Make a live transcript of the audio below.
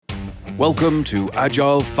Welcome to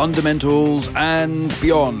Agile Fundamentals and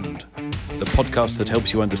Beyond, the podcast that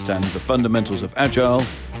helps you understand the fundamentals of Agile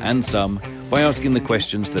and some by asking the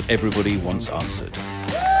questions that everybody wants answered.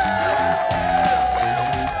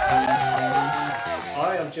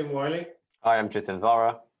 Hi, I'm Jim Wiley. Hi, I'm Jitin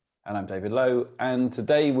Vara. And I'm David Lowe, and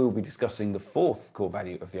today we'll be discussing the fourth core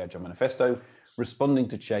value of the Agile Manifesto, responding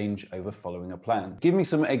to change over following a plan. Give me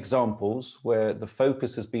some examples where the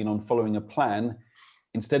focus has been on following a plan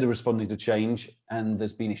instead of responding to change, and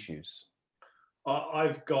there's been issues.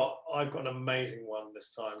 I've got an amazing one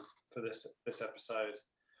this time for this episode.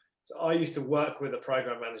 So I used to work with a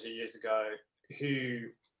program manager years ago who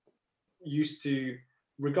used to,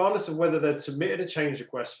 regardless of whether they'd submitted a change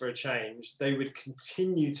request for a change, they would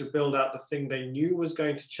continue to build out the thing they knew was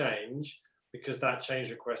going to change because that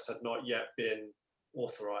change request had not yet been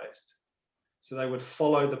authorized. So they would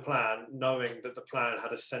follow the plan knowing that the plan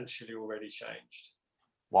had essentially already changed.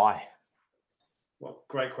 Why? Well,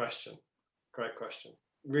 great question.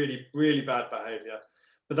 Really, really bad behavior.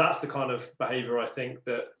 But that's the kind of behavior I think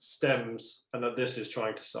that stems and that this is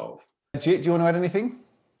trying to solve. Do you want to add anything?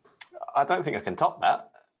 I don't think I can top that.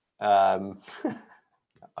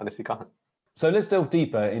 Honestly can't. So let's delve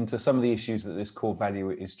deeper into some of the issues that this core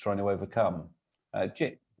value is trying to overcome.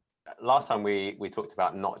 Jit. Last time we talked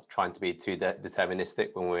about not trying to be too deterministic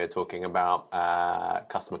when we were talking about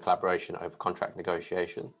customer collaboration over contract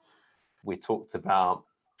negotiation. We talked about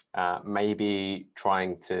maybe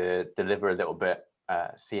trying to deliver a little bit,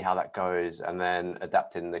 see how that goes, and then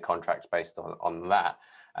adapting the contracts based on that.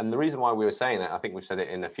 And the reason why we were saying that, I think we've said it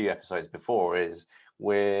in a few episodes before, is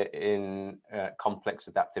we're in complex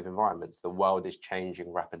adaptive environments. The world is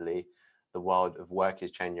changing rapidly. The world of work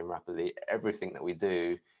is changing rapidly. Everything that we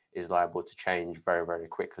do is liable to change very, very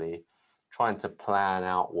quickly. Trying to plan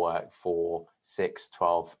out work for 6,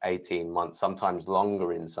 12, 18 months, sometimes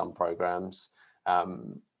longer in some programs,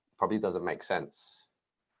 probably doesn't make sense.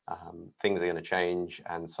 Things are going to change,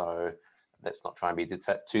 and so let's not try and be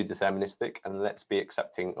too deterministic, and let's be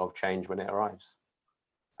accepting of change when it arrives,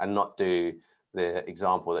 and not do the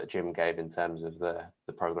example that Jim gave in terms of the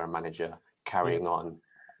program manager carrying on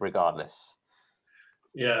regardless.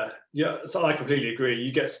 Yeah. So I completely agree.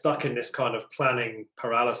 You get stuck in this kind of planning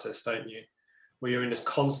paralysis, don't you? Where you're in this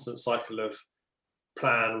constant cycle of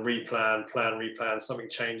plan, replan, something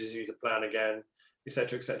changes, you need to plan again,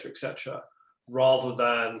 etc., etc., etc., rather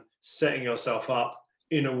than setting yourself up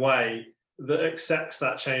in a way that accepts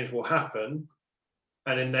that change will happen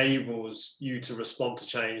and enables you to respond to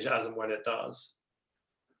change as and when it does.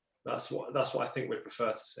 That's what I think we'd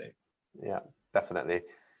prefer to see. Yeah, definitely.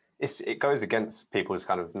 It goes against people's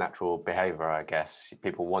kind of natural behavior, I guess.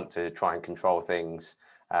 People want to try and control things,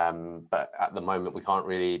 but at the moment we can't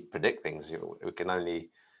really predict things. We can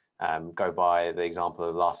only go by the example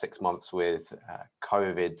of the last 6 months with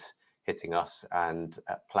COVID hitting us and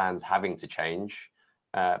plans having to change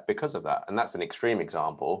because of that. And that's an extreme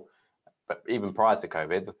example. But even prior to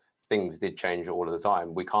COVID, things did change all of the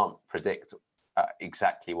time. We can't predict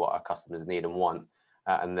exactly what our customers need and want.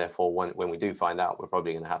 And therefore, when we do find out, we're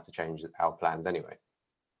probably going to have to change our plans anyway.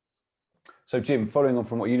 So Jim, following on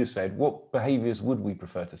from what you just said, what behaviours would we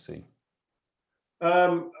prefer to see?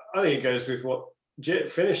 I think it goes with what Jit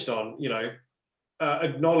finished on,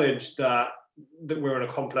 acknowledge that we're in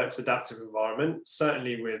a complex adaptive environment,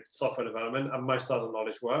 certainly with software development and most other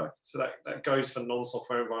knowledge work. So that goes for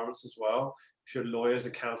non-software environments as well. If you're lawyers,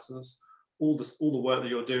 accountants, all the work that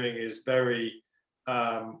you're doing is very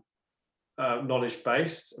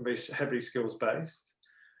knowledge-based and very heavily skills-based.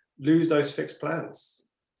 Lose those fixed plans.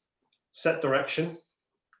 Set direction,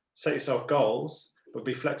 set yourself goals, but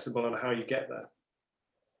be flexible on how you get there.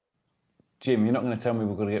 Jim, you're not going to tell me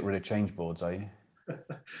we're going to get rid of change boards, are you?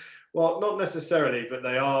 Well, not necessarily, but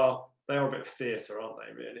they are a bit of theatre, aren't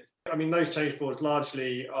they, really? I mean, those change boards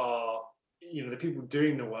largely are, the people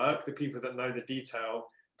doing the work, the people that know the detail,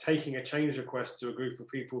 taking a change request to a group of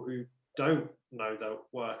people who don't know the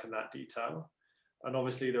work and that detail. And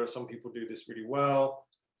obviously there are some people who do this really well,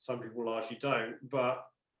 some people largely don't, but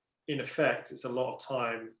in effect, it's a lot of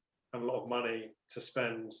time and a lot of money to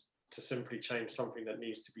spend to simply change something that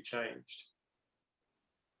needs to be changed.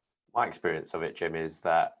 My experience of it, Jim, is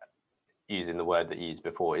that, using the word that you used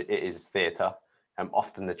before, it is theatre, and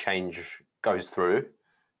often the change goes through,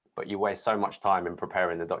 but you waste so much time in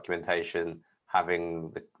preparing the documentation,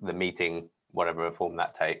 having the meeting, whatever form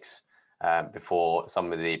that takes, before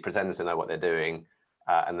some of the presenters know what they're doing,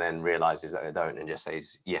 and then realizes that they don't and just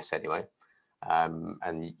says yes anyway.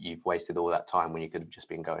 And you've wasted all that time when you could have just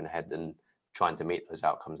been going ahead and trying to meet those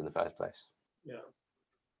outcomes in the first place. Yeah.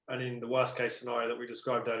 And in the worst case scenario that we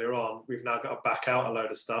described earlier on, we've now got to back out a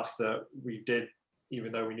load of stuff that we did,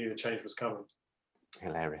 even though we knew the change was coming.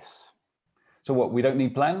 Hilarious. So what, we don't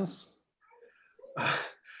need plans?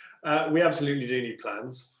 We absolutely do need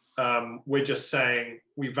plans. We're just saying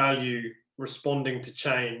we value responding to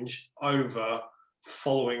change over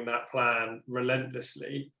following that plan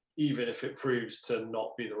relentlessly, even if it proves to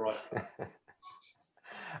not be the right plan.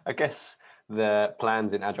 I guess the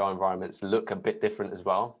plans in agile environments look a bit different as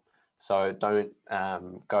well. So don't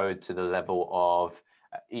go to the level of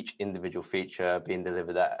each individual feature being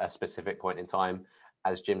delivered at a specific point in time.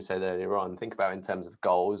 As Jim said earlier on, think about in terms of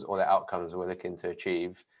goals or the outcomes we're looking to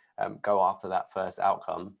achieve. Go after that first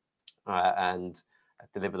outcome and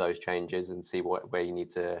deliver those changes and see where you need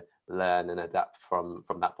to learn and adapt from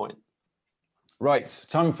that point. Right,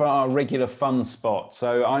 time for our regular fun spot.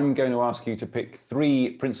 So I'm going to ask you to pick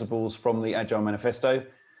 3 principles from the Agile Manifesto.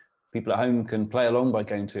 People at home can play along by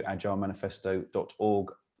going to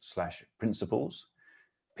agilemanifesto.org/principles.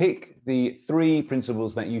 Pick the 3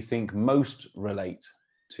 principles that you think most relate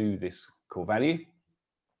to this core value,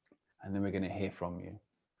 and then we're going to hear from you.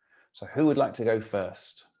 So who would like to go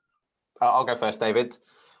first? I'll go first, David.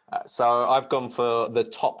 So I've gone for the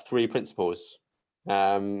top 3 principles. So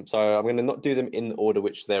I'm going to not do them in the order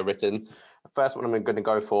which they're written. The first one I'm going to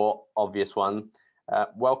go for, obvious one,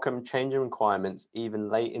 welcome changing requirements even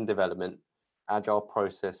late in development. Agile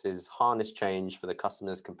processes harness change for the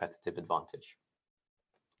customer's competitive advantage.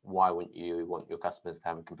 Why wouldn't you want your customers to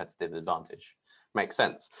have a competitive advantage? Makes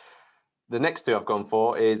sense. The next 2 I've gone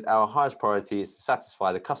for is our highest priority is to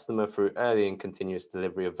satisfy the customer through early and continuous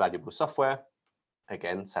delivery of valuable software.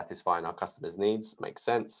 Again, satisfying our customers' needs makes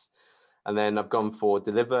sense. And then I've gone for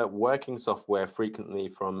deliver working software frequently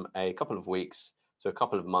from a couple of weeks to a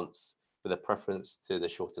couple of months with a preference to the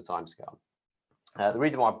shorter timescale. The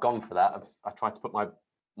reason why I've gone for that, I tried to put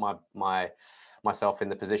myself in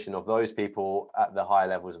the position of those people at the higher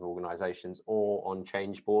levels of organizations or on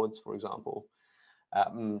change boards, for example.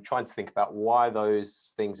 Trying to think about why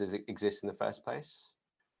those things exist in the first place.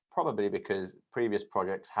 Probably because previous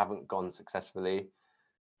projects haven't gone successfully,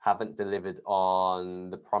 haven't delivered on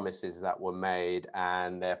the promises that were made,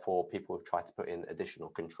 and therefore people have tried to put in additional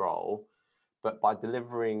control. But by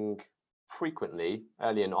delivering frequently,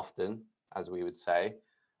 early and often, as we would say,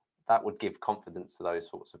 that would give confidence to those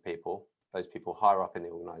sorts of people, those people higher up in the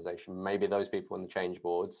organization, maybe those people on the change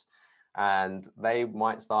boards, and they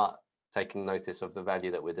might start taking notice of the value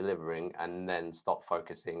that we're delivering and then stop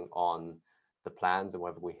focusing on the plans and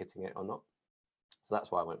whether we're hitting it or not. So that's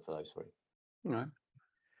why I went for those 3. All right.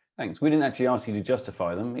 Thanks. We didn't actually ask you to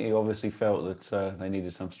justify them. You obviously felt that they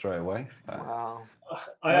needed some straight away. Wow.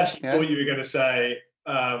 I actually thought you were going to say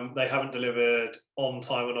they haven't delivered on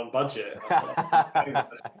time and on budget.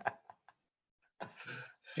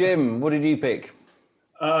 Jim, what did you pick?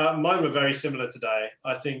 Mine were very similar today.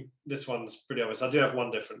 I think this one's pretty obvious. I do have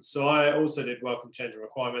one difference. So I also did welcome change and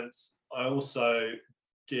requirements. I also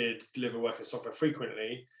did deliver working software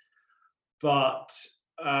frequently, but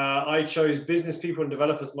I chose business people and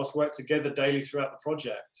developers must work together daily throughout the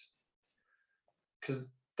project, because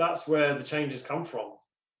that's where the changes come from.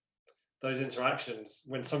 Those interactions,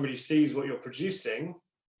 when somebody sees what you're producing,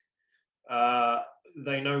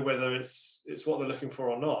 they know whether it's what they're looking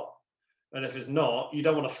for or not. And if it's not, you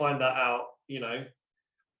don't want to find that out,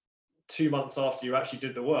 2 months after you actually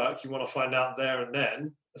did the work. You want to find out there and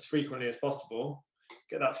then, as frequently as possible,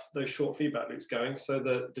 get those short feedback loops going so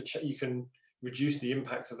that you can reduce the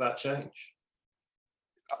impact of that change.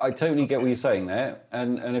 I totally get what you're saying there.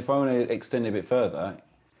 And if I want to extend it a bit further,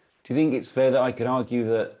 do you think it's fair that I could argue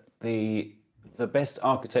that the best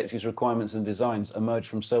architectures, requirements and designs emerge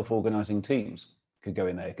from self-organizing teams could go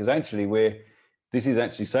in there? Because actually this is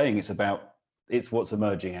actually saying it's what's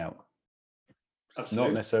emerging out. It's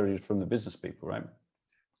not necessarily from the business people, right?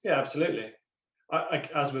 Yeah, absolutely.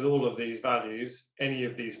 As with all of these values, any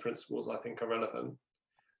of these principles I think are relevant.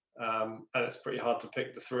 And it's pretty hard to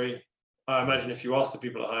pick the 3. I imagine if you ask the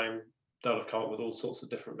people at home, they'll have come up with all sorts of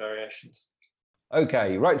different variations.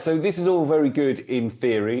 Okay, right. So this is all very good in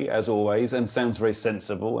theory, as always, and sounds very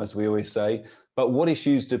sensible, as we always say. But what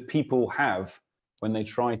issues do people have when they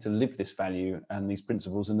try to live this value and these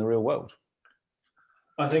principles in the real world?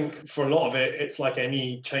 I think for a lot of it, it's like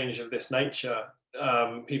any change of this nature.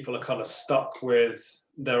 People are kind of stuck with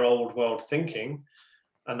their old world thinking,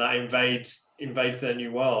 and that invades their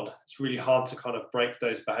new world. It's really hard to kind of break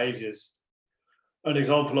those behaviors. An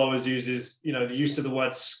example I always use is, the use of the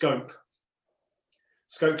word scope.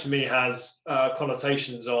 Scope to me has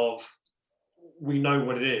connotations of, we know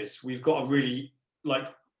what it is. We've got a really,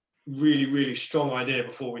 really strong idea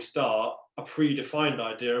before we start a predefined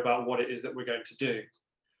idea about what it is that we're going to do.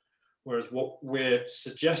 Whereas what we're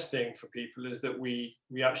suggesting for people is that we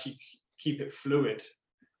actually keep it fluid.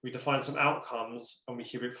 We define some outcomes and we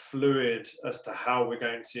keep it fluid as to how we're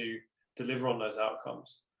going to deliver on those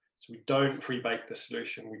outcomes. So we don't pre-bake the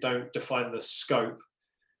solution. We don't define the scope.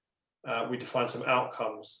 We define some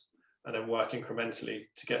outcomes and then work incrementally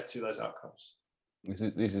to get to those outcomes.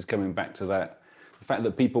 This is coming back to the fact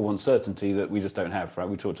that people want certainty that we just don't have, right?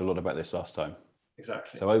 We talked a lot about this last time.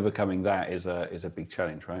 Exactly. So overcoming that is a big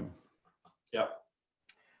challenge, right? Yeah.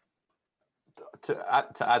 To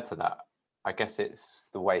add to that, I guess it's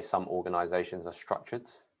the way some organizations are structured.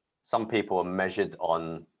 Some people are measured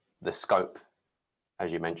on the scope,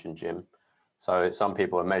 as you mentioned, Jim. So some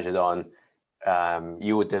people are measured on,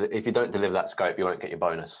 if you don't deliver that scope, you won't get your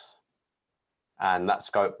bonus. And that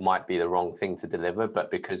scope might be the wrong thing to deliver, but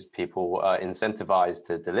because people are incentivized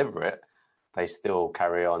to deliver it, they still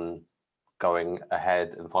carry on going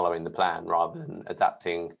ahead and following the plan rather than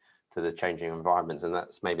adapting to the changing environments. And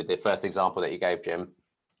that's maybe the first example that you gave, Jim.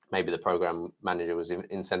 Maybe the program manager was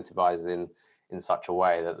incentivized in such a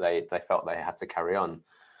way that they felt they had to carry on.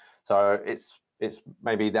 So it's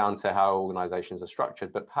maybe down to how organizations are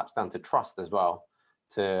structured, but perhaps down to trust as well.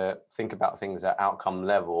 To think about things at outcome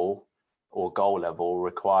level or goal level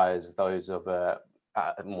requires those of at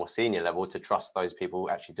a more senior level to trust those people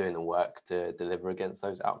actually doing the work to deliver against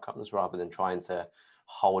those outcomes, rather than trying to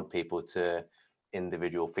hold people to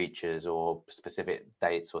individual features or specific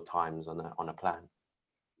dates or times on a plan.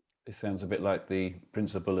 It sounds a bit like the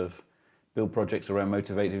principle of build projects around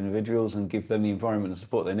motivated individuals and give them the environment and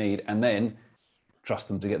support they need, and then trust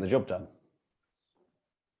them to get the job done.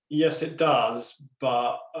 Yes, it does,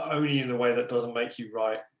 but only in a way that doesn't make you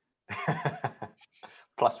right.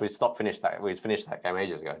 Plus, we'd finished that game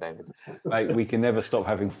ages ago, David. Mate, we can never stop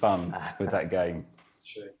having fun with that game.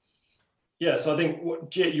 True. Yeah, so I think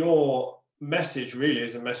your message really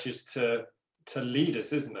is a message to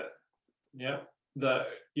leaders, isn't it? Yeah, that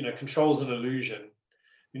control's an illusion.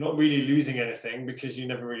 You're not really losing anything because you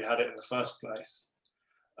never really had it in the first place.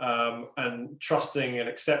 And trusting and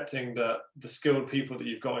accepting that the skilled people that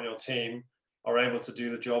you've got on your team are able to do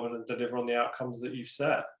the job and deliver on the outcomes that you've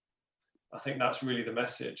set. I think that's really the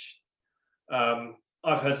message.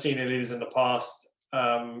 I've heard senior leaders in the past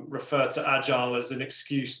refer to Agile as an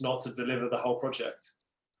excuse not to deliver the whole project,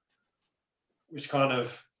 which kind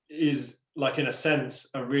of is, like, in a sense,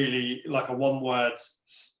 a really like a one-word,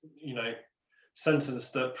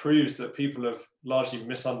 sentence that proves that people have largely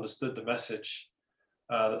misunderstood the message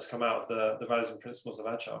that's come out of the values and principles of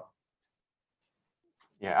Agile.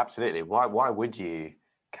 Yeah, absolutely. Why would you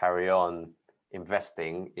carry on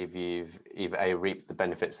investing if you've either reaped the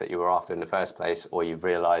benefits that you were after in the first place, or you've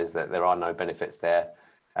realized that there are no benefits there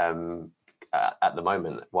at the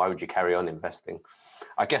moment? Why would you carry on investing?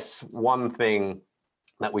 I guess one thing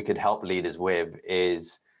that we could help leaders with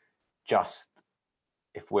is just,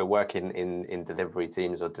 if we're working in delivery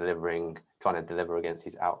teams or trying to deliver against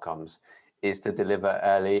these outcomes, is to deliver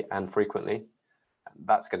early and frequently.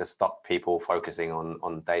 That's going to stop people focusing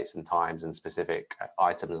on dates and times and specific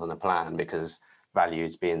items on the plan, because value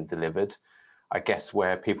is being delivered. I guess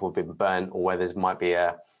where people have been burnt, or where there might be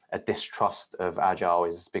a distrust of Agile,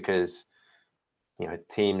 is because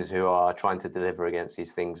teams who are trying to deliver against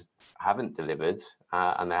these things haven't delivered,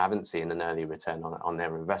 and they haven't seen an early return on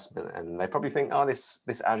their investment, and they probably think, oh, this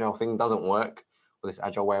Agile thing doesn't work, or this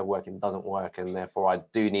Agile way of working doesn't work, and therefore I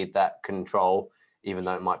do need that control, even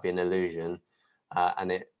though it might be an illusion.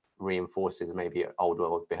 And it reinforces maybe old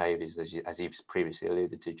world behaviors, as you've previously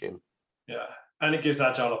alluded to, Jim. Yeah, and it gives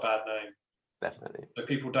Agile a bad name. Definitely. So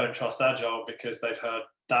people don't trust Agile because they've heard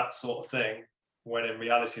that sort of thing, when in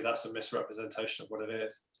reality that's a misrepresentation of what it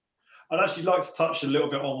is. I'd actually like to touch a little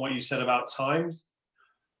bit on what you said about time.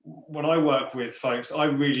 When I work with folks, I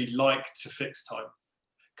really like to fix time,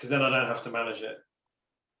 because then I don't have to manage it.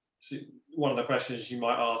 So one of the questions you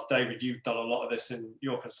might ask, David, you've done a lot of this in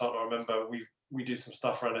your consultant. I remember we do some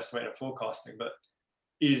stuff around estimating and forecasting, but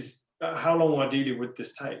is how long ideally would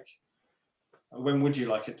this take? When would you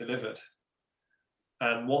like it delivered?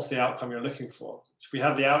 And what's the outcome you're looking for? So if we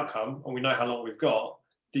have the outcome and we know how long we've got,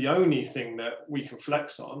 the only thing that we can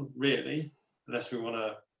flex on, really, unless we want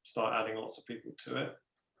to start adding lots of people to it,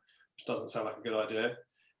 which doesn't sound like a good idea,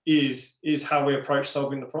 is how we approach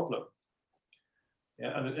solving the problem.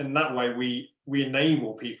 Yeah, and in that way, we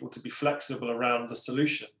enable people to be flexible around the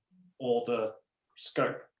solution or the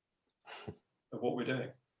scope of what we're doing.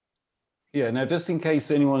 Yeah, now just in case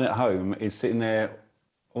anyone at home is sitting there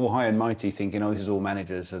all high and mighty thinking, oh, this is all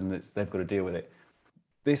managers and they've got to deal with it.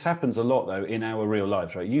 This happens a lot, though, in our real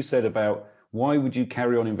lives, right? You said about Why would you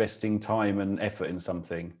carry on investing time and effort in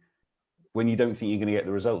something when you don't think you're going to get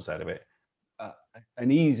the results out of it?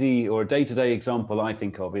 An easy or a day-to-day example I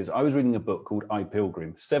think of is I was reading a book called I,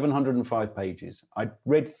 Pilgrim, 705 pages. I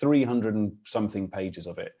read 300 and something pages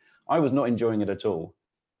of it. I was not enjoying it at all.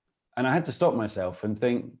 And I had to stop myself and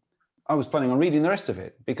think, I was planning on reading the rest of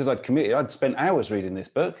it because I'd committed, I'd spent hours reading this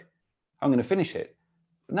book. I'm going to finish it.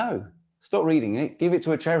 But no, stop reading it, give it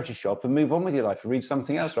to a charity shop and move on with your life and read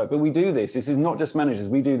something else, right? But we do this. This is not just managers.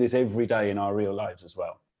 We do this every day in our real lives as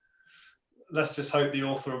well. Let's just hope the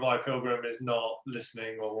author of I, Pilgrim is not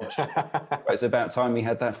listening or watching. It's about time we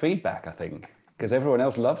had that feedback, I think, because everyone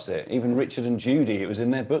else loves it. Even Richard and Judy, it was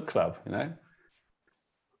in their book club, you know?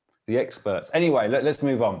 The experts. Anyway, let's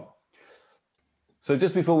move on. So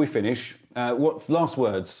just before we finish, what last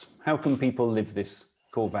words? How can people live this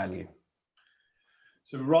core value?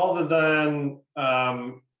 So rather than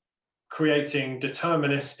creating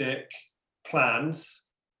deterministic plans,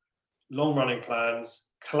 long-running plans,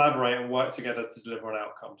 collaborate and work together to deliver on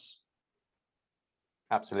outcomes.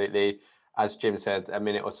 Absolutely. As Jim said a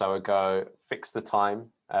minute or so ago, fix the time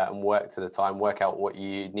and work to the time, work out what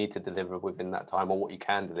you need to deliver within that time or what you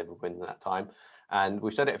can deliver within that time. And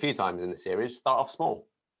we've said it a few times in the series, start off small,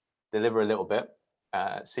 deliver a little bit,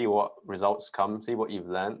 see what results come, see what you've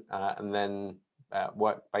learned, and then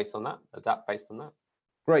work based on that, adapt based on that.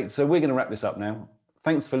 Great. So we're going to wrap this up now.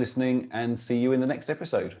 Thanks for listening and see you in the next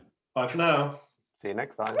episode. Bye for now. See you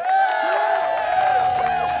next time.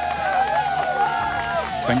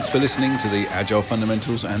 Thanks for listening to the Agile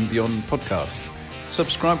Fundamentals and Beyond podcast.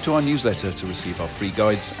 Subscribe to our newsletter to receive our free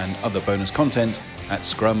guides and other bonus content at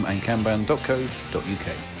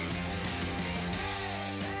scrumandkanban.co.uk.